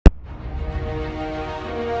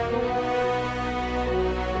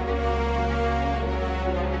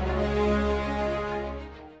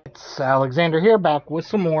Alexander here, back with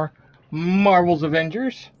some more Marvel's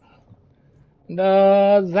Avengers.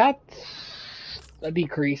 That's a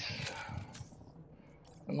decrease.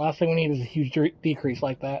 And last thing we need is a huge decrease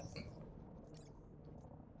like that.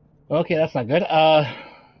 Okay, that's not good.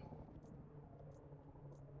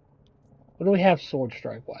 What do we have sword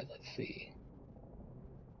strike wise? Let's see.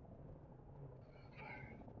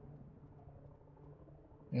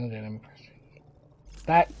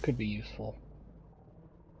 That could be useful.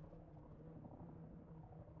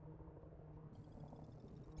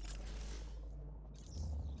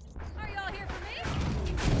 Are y'all here for me?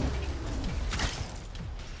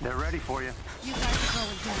 They're ready for you. You guys are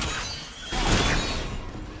going down.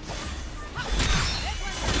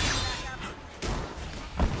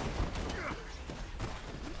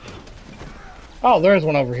 Oh, there's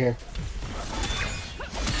one over here.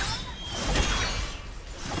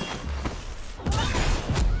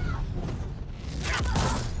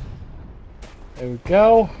 There we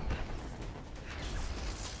go.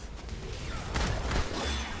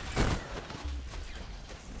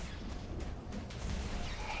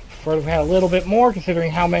 Prefer to have had a little bit more,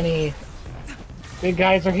 considering how many big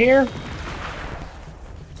guys are here.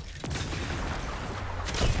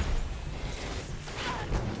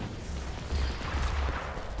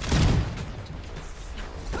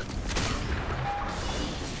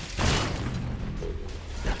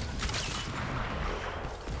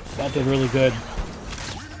 That did really good.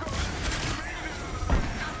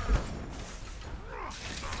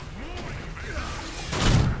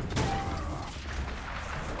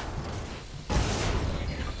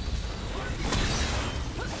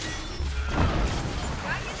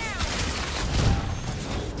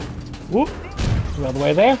 Whoop! The other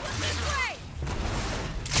way there.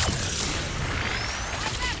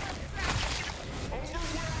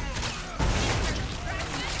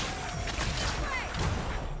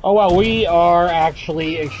 Oh well, we are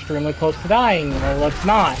actually extremely close to dying. Well, let's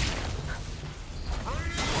not.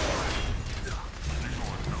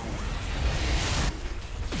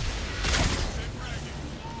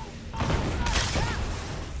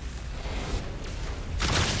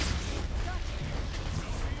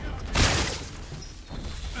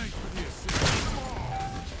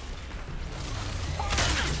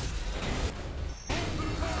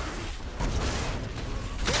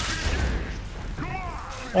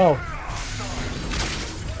 Oh.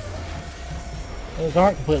 Those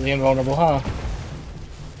aren't completely invulnerable, huh?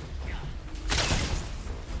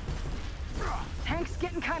 Tank's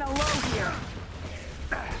getting kind of low here.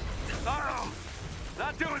 Uh-oh.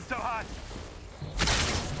 Not doing so hot.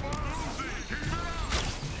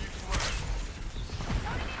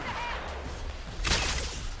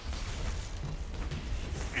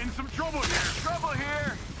 In some trouble here. Trouble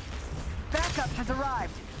here. Backup has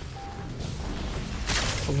arrived.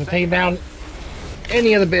 We're gonna take down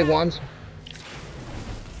any of the big ones.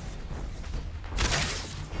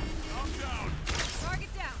 Target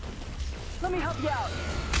down. Let me help you out.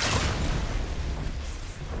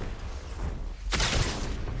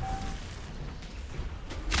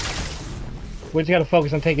 We just gotta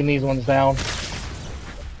focus on taking these ones down.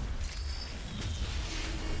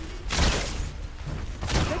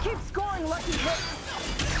 They keep scoring lucky hits.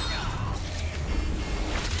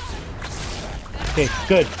 Okay,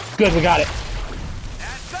 good. Good, we got it.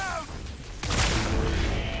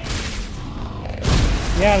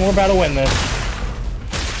 Yeah, and we're about to win this.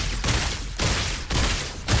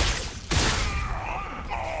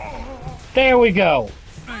 There we go.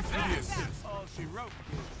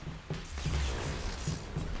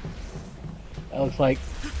 That looks like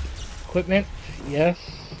equipment. Yes.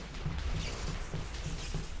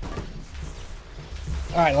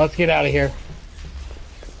 Alright, let's get out of here.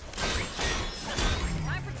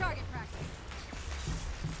 Time for target practice.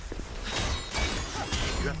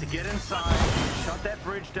 You have to get inside, shut that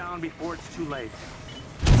bridge down before it's too late.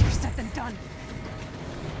 Easier said than done.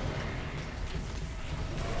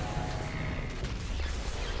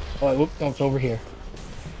 Oh, whoop, no, it's over here.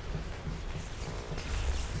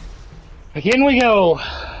 Again we go.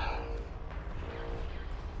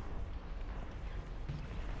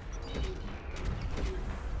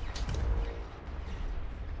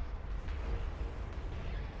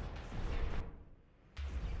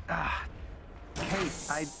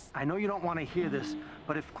 Kate, I know you don't want to hear this,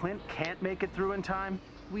 but if Clint can't make it through in time...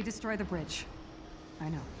 We destroy the bridge. I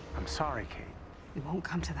know. I'm sorry, Kate. It won't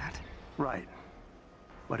come to that. Right.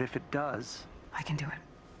 But if it does... I can do it.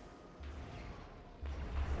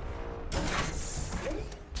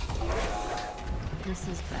 This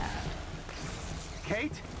is bad.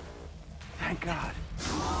 Kate? Thank God.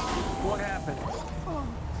 What happened? Oh,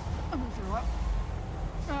 I'm gonna throw up.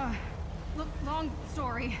 Look, long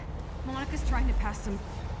story. Monica's trying to pass some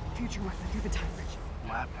future weapon through the time bridge.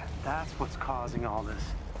 Weapon. That's what's causing all this.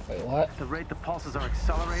 Wait, what? At the rate the pulses are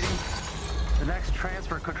accelerating, the next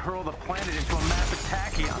transfer could hurl the planet into a massive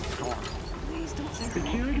tachyon storm. Please don't say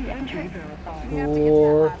Security entry verified. We have to get to that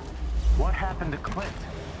Or lab. What happened to Clint?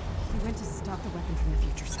 We went to stop the weapon from the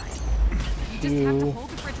future side. You just have to hold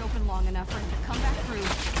the bridge open long enough for him to come back through, and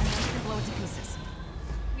then we can blow it to pieces.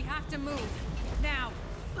 We have to move. Now.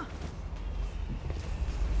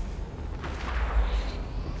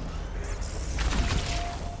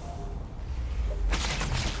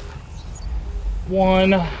 one.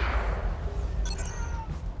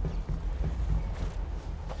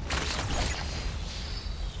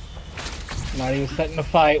 Not even setting a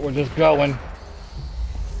fight, we're just going.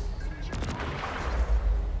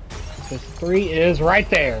 This 3 is right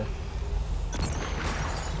there.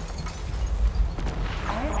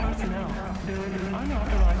 All personnel, there is an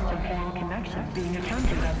unauthorized foreign connection being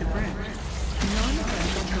attempted at the bridge.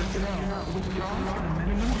 Non-essential personnel withdraw to the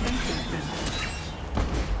minimum safety distance.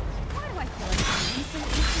 Why do I feel like I'm being so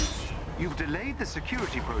anxious? You've delayed the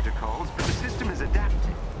security protocols, but the system is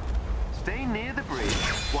adapting. Stay near the bridge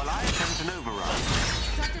while I attempt an override.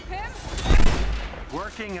 Dr. Pym?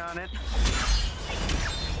 Working on it.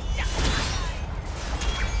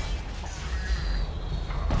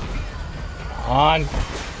 On. Gotta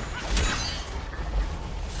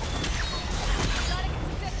get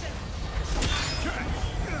some distance.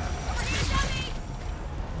 Over here, dummy!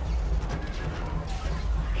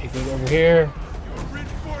 Keep it over here.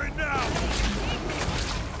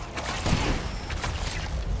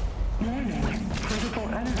 Warning, critical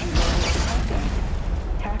energy level detected.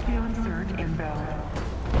 Tachyon surge inbound.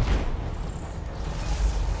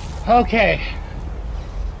 Okay.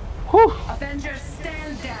 Whew. Avengers,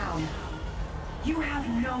 stand down. You have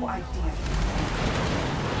no idea.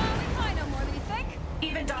 I know more than you think.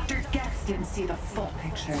 Even Dr. Getz didn't see the full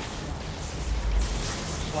picture.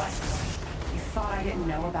 What? You thought I didn't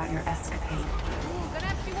know about your escapade? Ooh, gonna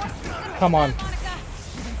have to be more specific. Come on. Monica.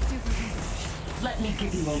 You've been super busy. Let me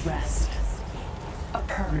give you a rest. A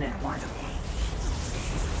permanent one.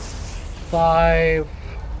 5,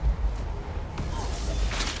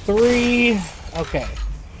 3. Okay.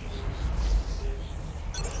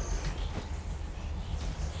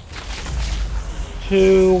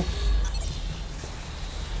 Two.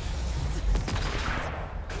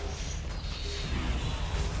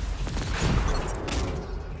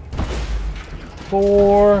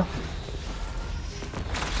 Four.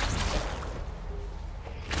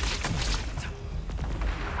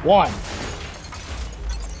 One.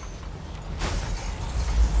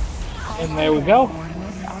 And there we go.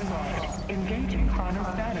 Coordinates are locked. Engaging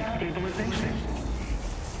chronostatic stabilization.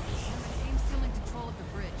 Aim's still in control of the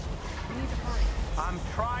bridge. We need to hurry. I'm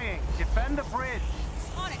trying. Defend the bridge.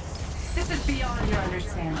 On it. This is beyond your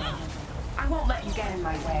understanding. I won't let you get in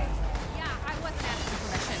my way. Yeah, I wasn't asking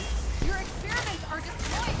permission. Your experiments are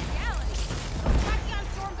destroying reality. Tachyon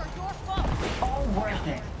storms are your fault. All worth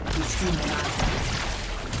it. You see me not.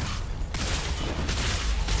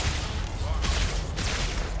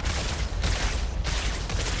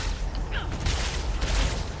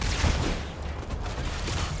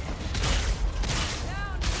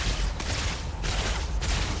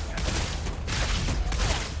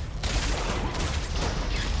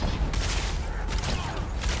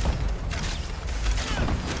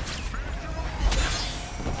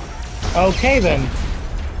 Okay then.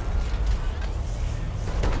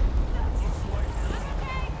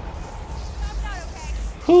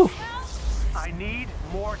 Whew. I need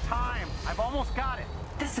more time. I've almost got it.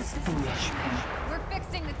 This is foolish, Pym. We're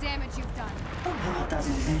fixing the damage you've done. The world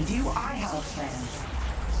doesn't need you. I have a plan.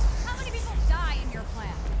 How many people die in your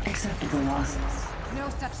plan? Acceptable losses. No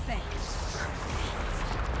such thing.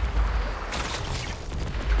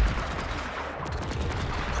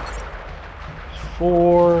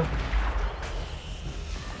 Four.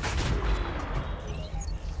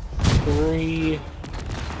 3.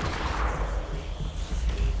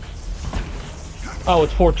 Oh,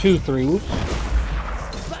 it's 4, 2, 3. Whoops.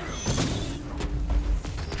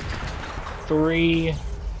 3.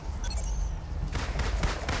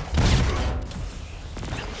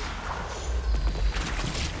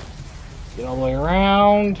 Get all the way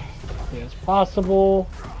around. As possible.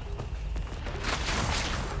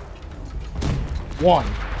 1.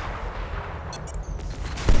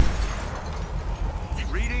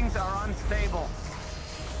 Readings are unstable.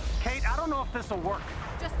 Kate, I don't know if this will work.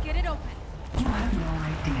 Just get it open. You have no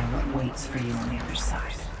idea what waits for you on the other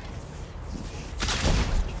side.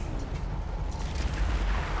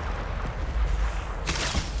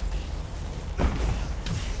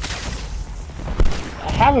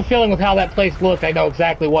 have a feeling with how that place looked, I know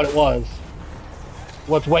exactly what it was.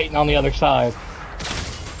 What's waiting on the other side.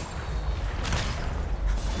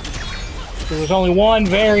 So there's only one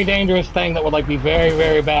very dangerous thing that would like be very,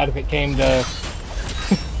 very bad if it came to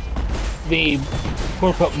the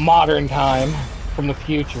quote-unquote modern time from the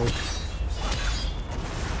future.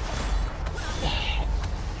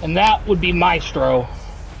 And that would be Maestro.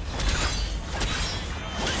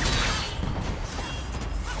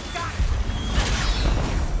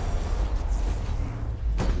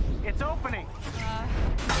 It's opening.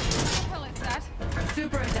 Well, it's that.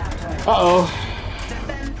 Super adapter. Uh-oh.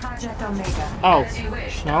 Defend Project Omega. Oh. As you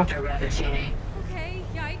wish, No? Dr. Rappaccini. Okay,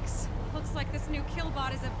 yikes. Looks like this new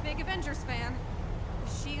killbot is a big Avengers fan.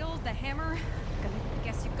 The shield, the hammer. I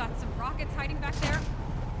guess you've got some rockets hiding back there.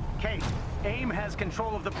 Kate, AIM has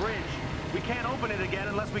control of the bridge. We can't open it again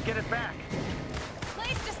unless we get it back.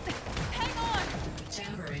 Please just hang on.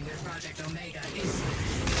 Tampering with Project Omega is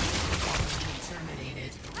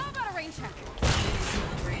terminated. How about a rain check?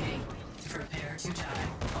 Operating. Prepare to die.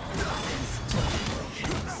 All weapons.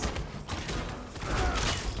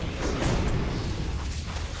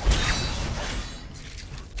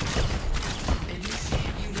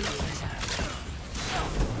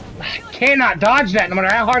 I cannot dodge that no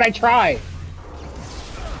matter how hard I try.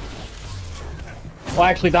 Well,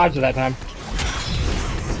 I actually dodged it that time.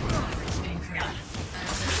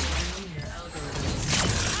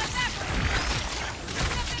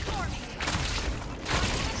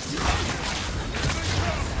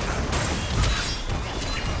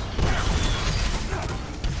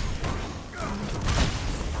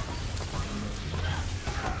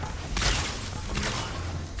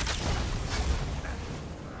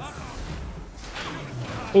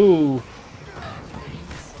 Ooh.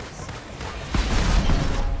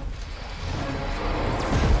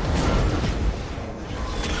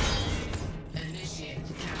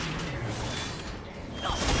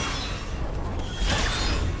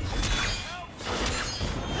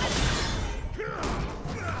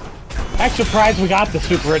 I'm surprised we got the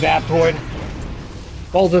super adaptoid.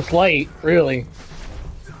 Well, this late, really.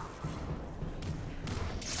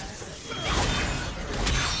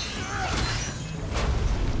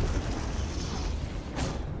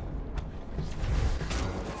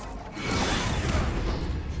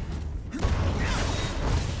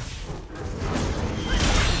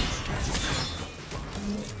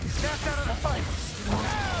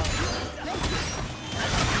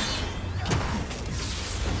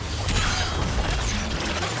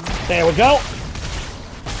 There we go.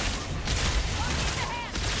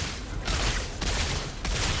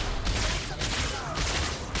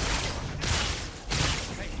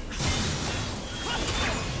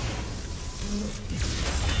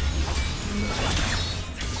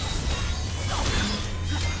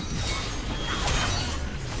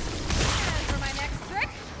 For my next trick.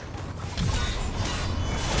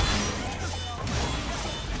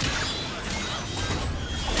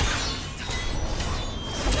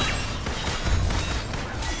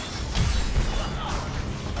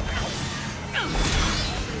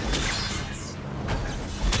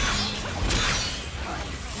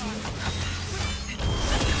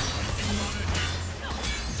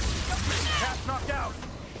 Cat's knocked out.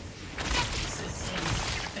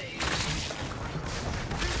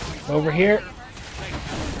 Over here.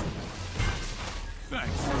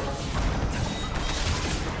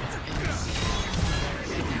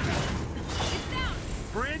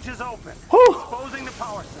 Bridge is open. Whew. Exposing the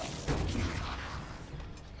power cell.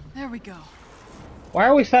 There we go. Why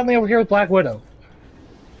are we suddenly over here with Black Widow?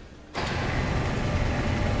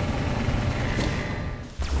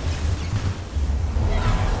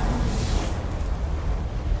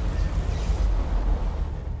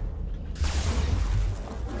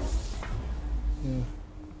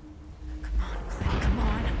 Come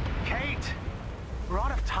on. Kate, we're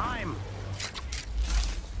out of time.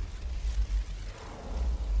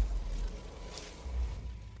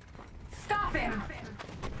 Stop him!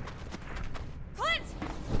 Clint!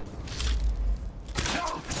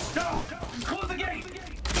 No! No! Close the gate!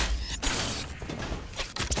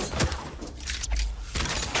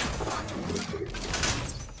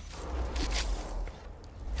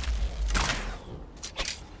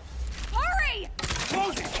 Hurry!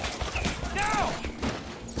 Close it! Now!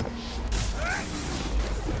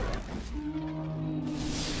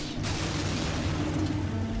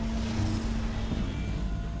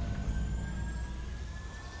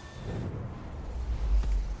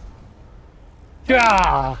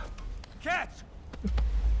 Gah! Cats!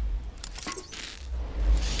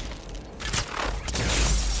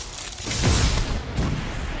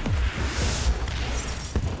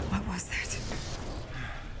 What was that?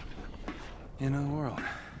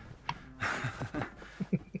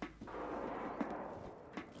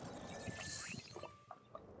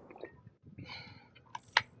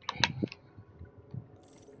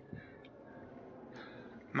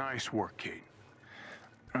 Nice work, Kate.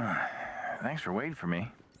 Thanks for waiting for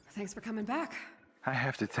me. Thanks for coming back. I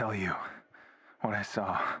have to tell you what I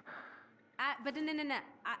saw. But no.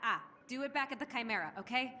 Do it back at the Chimera,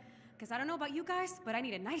 okay? Because I don't know about you guys, but I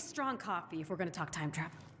need a nice strong coffee if we're gonna talk time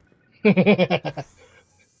travel.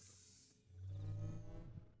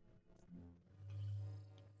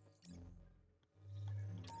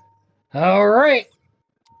 All right.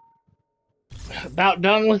 About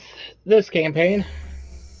done with this campaign.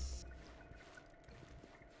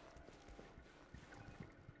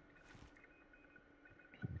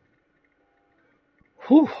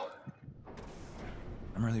 Whew.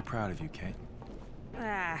 I'm really proud of you, Kate.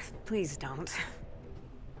 Please don't.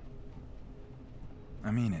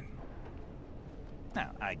 I mean it.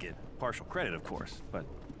 Now, I get partial credit, of course, but...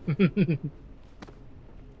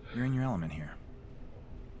 You're in your element here.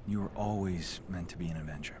 You were always meant to be an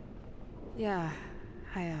Avenger. Yeah,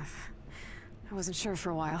 I wasn't sure for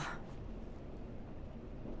a while.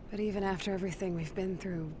 But even after everything we've been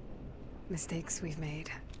through, mistakes we've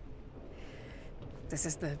made, this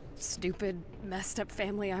is the stupid, messed up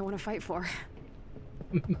family I want to fight for.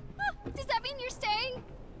 Does that mean you're staying?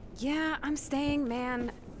 Yeah, I'm staying,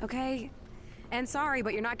 man, okay? And sorry,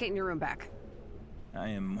 but you're not getting your room back. I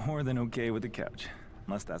am more than okay with the couch.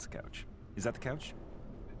 Unless that's the couch. Is that the couch?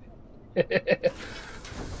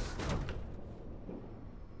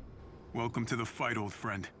 Welcome to the fight, old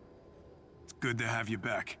friend. It's good to have you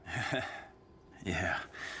back. Yeah,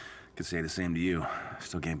 could say the same to you.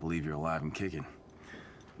 Still can't believe you're alive and kicking.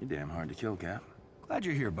 You're damn hard to kill, Cap. Glad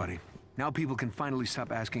you're here, buddy. Now people can finally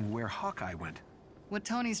stop asking where Hawkeye went. What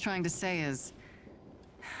Tony's trying to say is,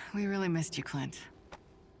 we really missed you, Clint.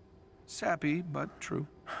 Sappy, but true.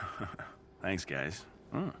 Thanks, guys.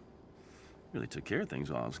 Really took care of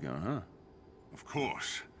things while I was gone, huh? Of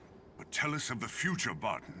course. But tell us of the future,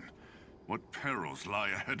 Barton. What perils lie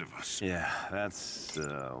ahead of us? Yeah, that's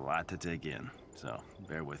a lot to take in. So,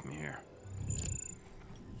 bear with me here.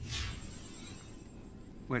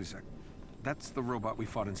 Wait a sec. That's the robot we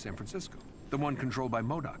fought in San Francisco. The one controlled by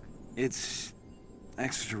MODOK. It's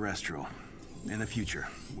extraterrestrial. In the future,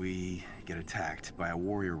 we get attacked by a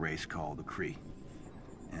warrior race called the Kree.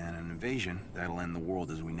 And an invasion that'll end the world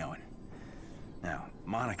as we know it. Now,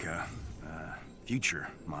 Monica, future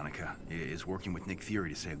Monica, is working with Nick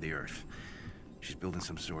Fury to save the Earth. She's building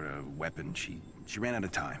some sort of weapon. She ran out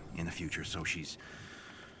of time in the future, so she's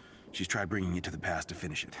tried bringing it to the past to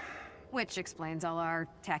finish it. Which explains all our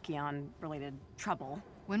tachyon-related trouble.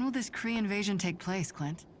 When will this Kree invasion take place,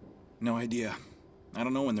 Clint? No idea. I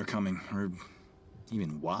don't know when they're coming, or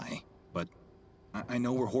even why. But I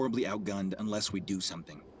know we're horribly outgunned unless we do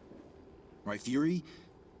something. Right, Fury?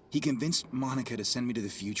 He convinced Monica to send me to the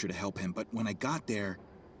future to help him, but when I got there,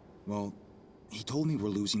 well, he told me we're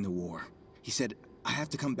losing the war. He said, I have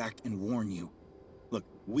to come back and warn you. Look,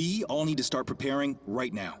 we all need to start preparing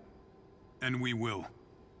right now. And we will.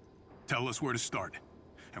 Tell us where to start,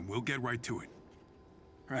 and we'll get right to it.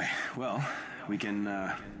 Right, well, we can,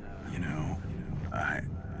 you know, oh,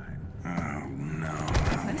 no.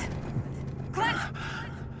 Clint!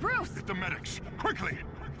 Bruce! Get the medics, quickly!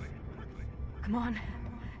 Come on.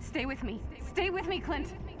 Stay with me. Stay with me,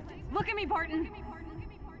 Clint. Look at me, Barton.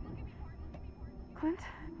 Clint?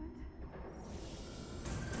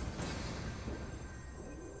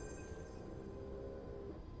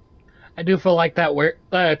 I do feel like that where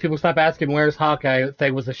people stop asking where's Hawkeye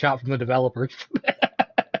thing was a shot from the developers.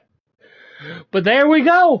 But there we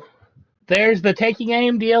go. There's the Taking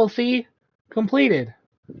Aim DLC completed.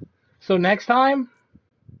 So next time,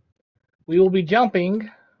 we will be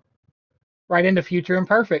jumping right into Future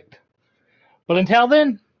Imperfect. But until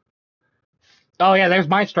then, oh yeah, there's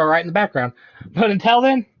my star right in the background. But until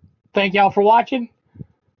then, thank y'all for watching,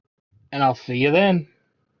 and I'll see you then.